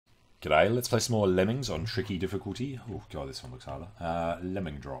G'day, let's play some more Lemmings on tricky difficulty. Oh god, this one looks harder.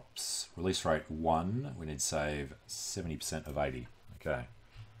 Lemming drops. Release rate 1. We need to save 70% of 80. Okay.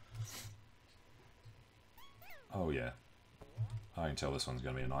 Oh yeah. I can tell this one's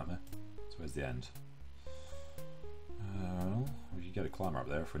going to be a nightmare. So where's the end? We could get a climber up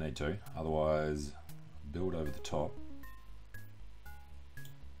there if we need to. Otherwise, build over the top.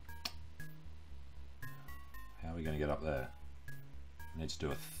 How are we going to get up there? We need to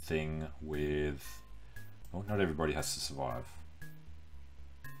do a thing with... Well, not everybody has to survive.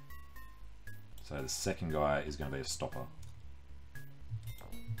 So the second guy is going to be a stopper.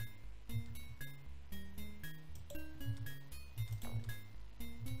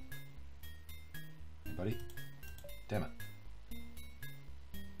 Anybody? Damn it.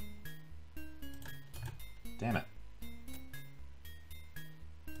 Damn it.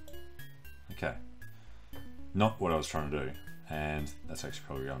 Okay. Not what I was trying to do. And that's actually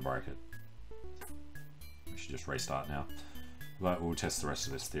probably going to break it. We should just restart now. But we'll test the rest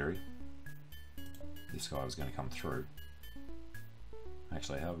of this theory. This guy was going to come through.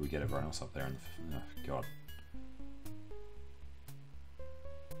 Actually, how did we get everyone else up there in the... Oh, God.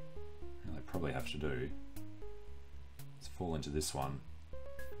 What they probably have to do is fall into this one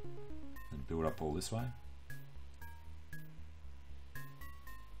and build up all this way.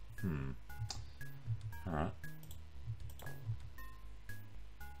 Alright.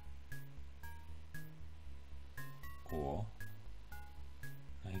 Or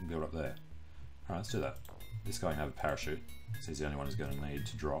he can build up there. Alright, let's do that. This guy can have a parachute, so he's the only one who's going to need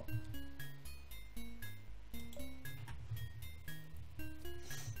to drop.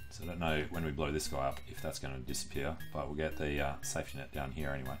 So I don't know when we blow this guy up if that's going to disappear, but we'll get the safety net down here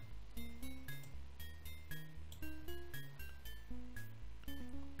anyway.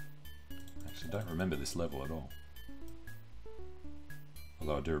 Actually, I don't remember this level at all.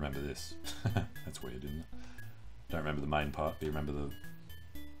 Although I do remember this. That's weird, isn't it? Don't remember the main part, but you remember the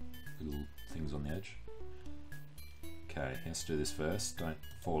little things on the edge. Okay, he has to do this first, don't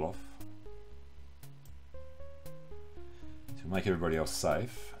fall off. So we'll make everybody else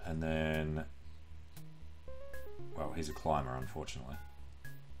safe, and then... Well, he's a climber, unfortunately.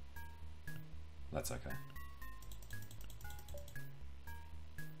 That's okay.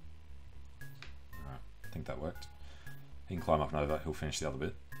 Alright, I think that worked. He can climb up and over, he'll finish the other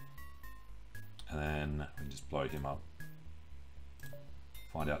bit. And then we can just blow him up.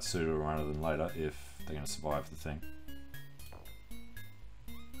 Find out sooner rather than later if they're going to survive the thing.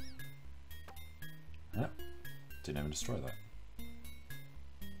 Yep, didn't even destroy that.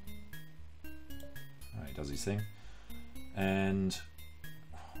 Alright, he does his thing. And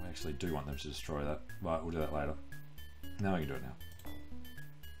we actually do want them to destroy that, but we'll do that later. Now we can do it now.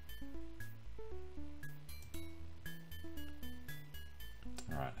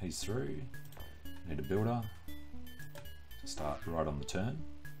 Alright, he's through. Need a builder to start right on the turn,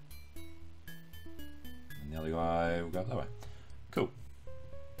 and the other guy will go that way. Cool.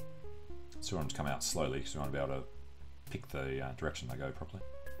 So we want them to come out slowly because we want to be able to pick the direction they go properly.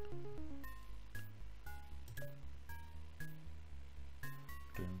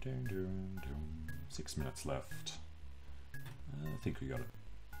 Doom, doom, doom, doom. 6 minutes left. I think we got it.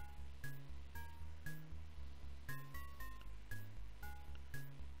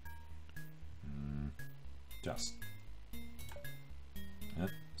 Just. Yep,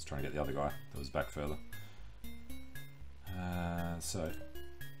 just trying to get the other guy that was back further. So.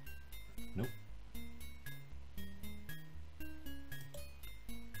 Nope.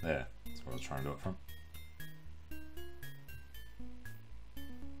 There, that's where I was trying to do it from.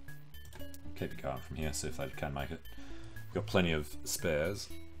 Keep it going from here, see if they can make it. We've got plenty of spares.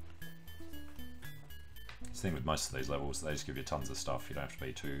 The thing with most of these levels, they just give you tons of stuff, you don't have to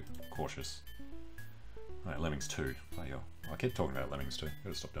be too cautious. Right, Lemmings 2. Bloody hell. I keep talking about Lemmings 2.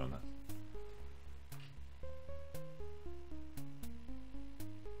 Gotta stop doing that.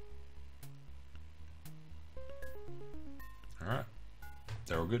 Alright.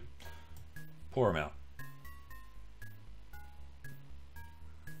 They're all good. Pour them out.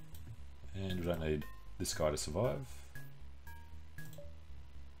 And we don't need this guy to survive.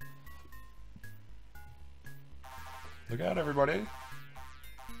 Look out, everybody!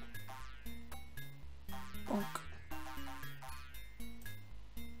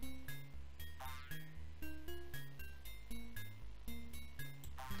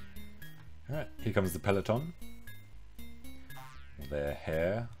 Alright, here comes the peloton. Their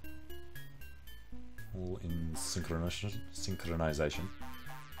hair all in synchronization.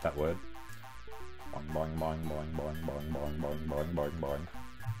 That word. Boing boing boing boing boing boing boing boing boing boing boing.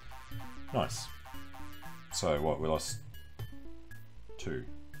 Nice. So what, we lost 2.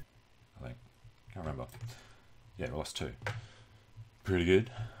 I think. Can't remember. Yeah, we lost 2. Pretty good.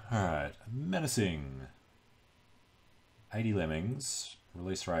 Alright, menacing. 80 lemmings.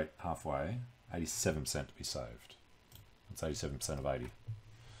 Release rate halfway. 87% to be saved. That's 87% of 80.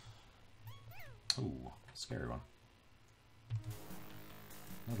 Ooh, scary one.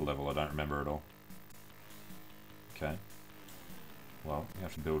 Another level I don't remember at all. Okay. Well, we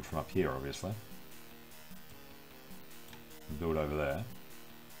have to build from up here, obviously. And build over there.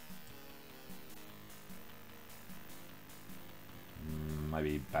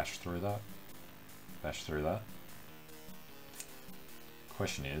 Maybe bash through that. Bash through that.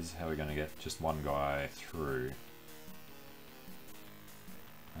 Question is, how are we going to get just one guy through?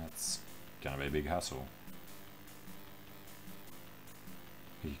 That's going to be a big hassle.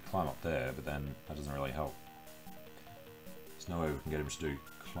 You can climb up there, but then that doesn't really help. There's no way we can get him to do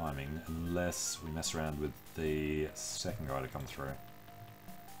climbing unless we mess around with the second guy to come through.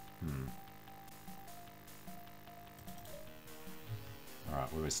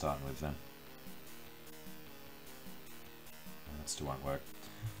 Alright, what are we starting with then? That still won't work.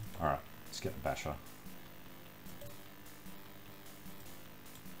 Alright, let's get the basher.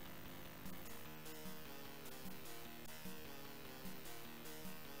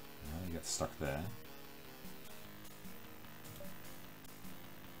 You get stuck there.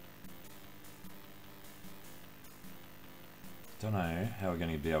 Don't know how we're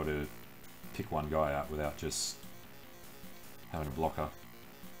going to be able to pick one guy out without just having a blocker.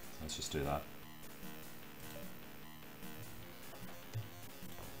 Let's just do that.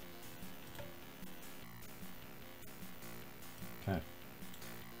 Okay.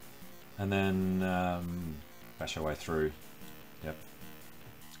 And then bash our way through. Yep.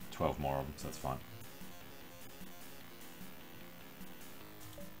 12 more of them, so that's fine.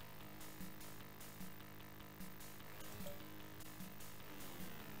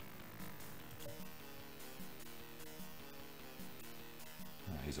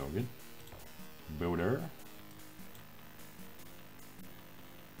 He's all good. Builder.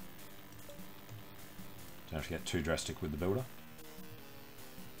 Don't have to get too drastic with the builder.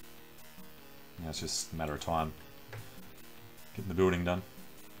 Yeah, it's just a matter of time getting the building done.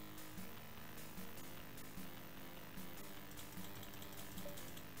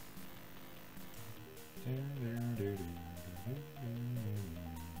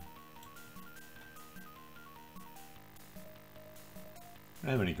 I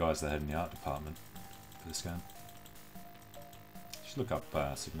don't know how many guys they had in the art department for this game. Should look up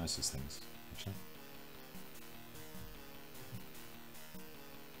Psygnosis things, actually.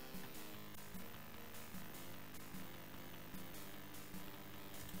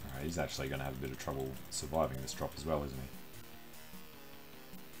 Alright, he's actually going to have a bit of trouble surviving this drop as well, isn't he?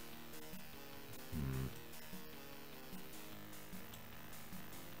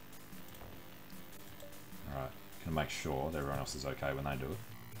 Alright, gonna make sure that everyone else is okay when they do it.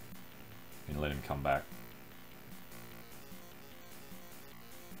 Gonna let him come back.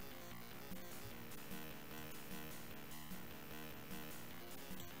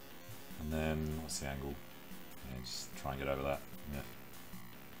 And then, what's the angle? Yeah, just try and get over that. Yeah.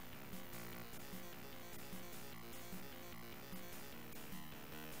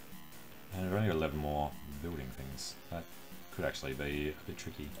 And we've only got 11 more building things. That could actually be a bit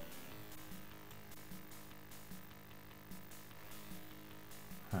tricky.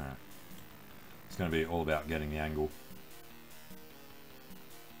 Huh. It's going to be all about getting the angle.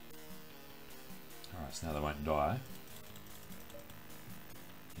 Alright, so now they won't die.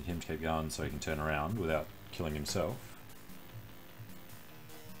 Need him to keep going so he can turn around without killing himself.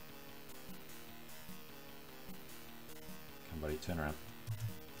 Come buddy, turn around.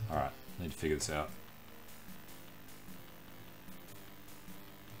 Alright, need to figure this out.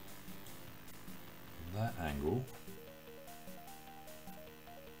 That angle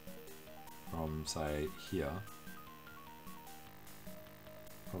from, say, here,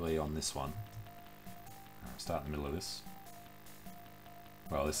 probably on this one. Alright, start in the middle of this.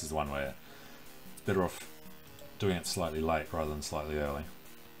 Well, this is the one where it's better off doing it slightly late rather than slightly early.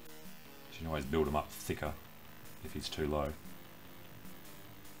 You can always build them up thicker if he's too low.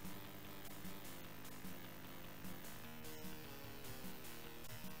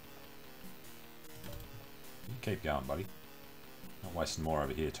 You keep going, buddy. Not wasting more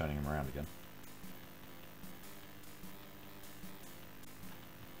over here turning him around again.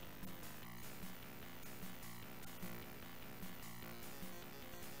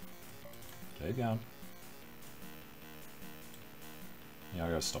 Keep going. Yeah, I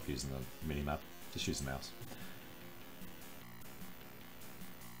gotta stop using the mini map. Just use the mouse.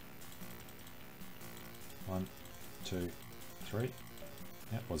 One, two, three.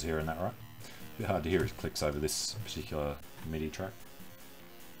 Yeah, was hearing that right. A bit hard to hear his clicks over this particular MIDI track.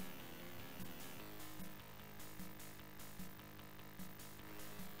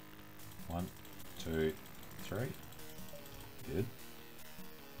 One, two, three. Good.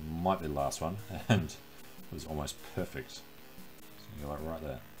 Might be the last one, and it was almost perfect. So you're like right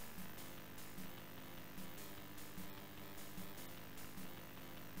there.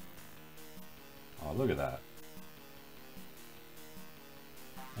 Oh, look at that.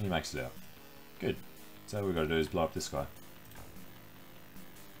 And he makes it out. Good. So all we've got to do is blow up this guy.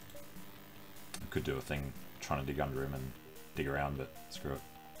 I could do a thing trying to dig under him and dig around, but screw it.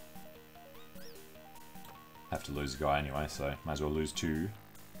 Have to lose a guy anyway, so might as well lose two.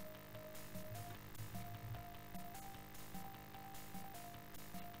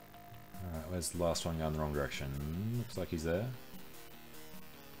 Alright, where's the last one going the wrong direction? Looks like he's there.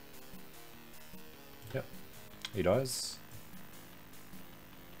 Yep. He dies.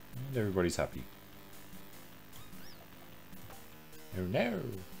 And everybody's happy. Oh no!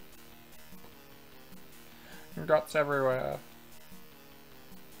 Dots everywhere!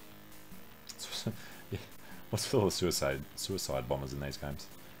 Yeah. What's with all the suicide bombers in these games?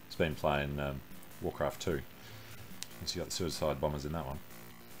 It's been playing Warcraft 2. So you got the suicide bombers in that one.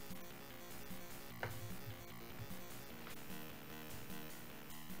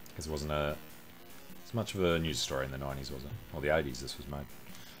 Because it wasn't as much of a news story in the 90s, was it? Or the 80s this was made.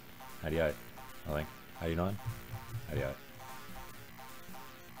 88, I think. 89? 88.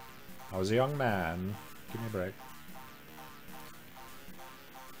 I was a young man. Give me a break.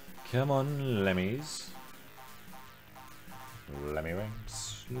 Come on, Lemmies. Lemmy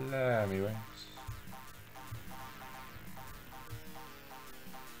wings. Lemmy wings.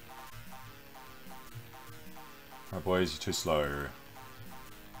 Alright boys, you're too slow.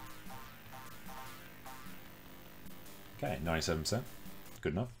 Okay, 97%.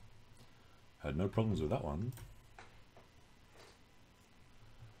 Good enough. Had no problems with that one.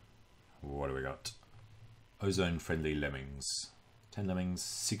 What do we got? Ozone friendly lemmings. 10 lemmings,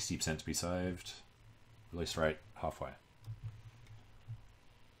 60% to be saved. Release rate, halfway.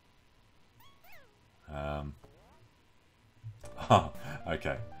 Oh,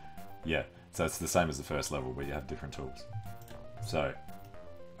 okay. Yeah, so it's the same as the first level, but you have different tools. So,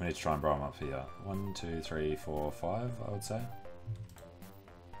 we need to try and blow them up here. 1, 2, 3, 4, 5, I would say.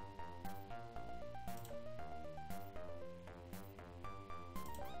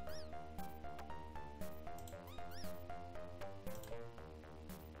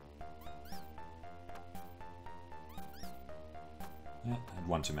 Yeah, and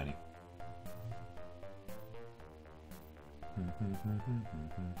one too many.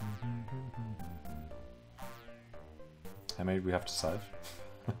 How many do we have to save?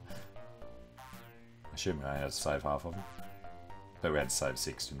 I assume we only had to save half of them. But we had to save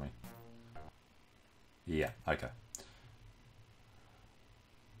 6, didn't we? Yeah, okay.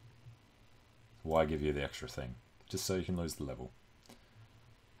 Why give you the extra thing? Just so you can lose the level.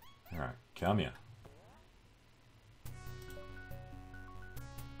 Alright, come here.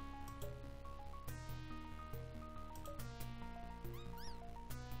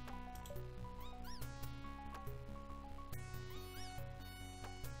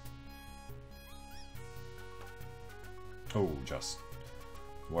 Oh, just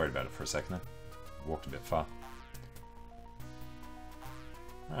worried about it for a second there. Walked a bit far.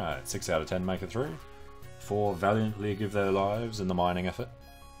 Alright, 6 out of 10 make it through. 4 valiantly give their lives in the mining effort.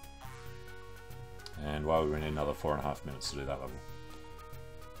 And while we need another 4.5 minutes to do that level.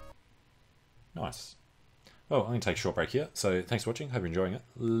 Nice. Well, I'm going to take a short break here. So thanks for watching. Hope you're enjoying it.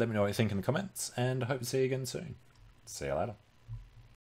 Let me know what you think in the comments. And I hope to see you again soon. See you later.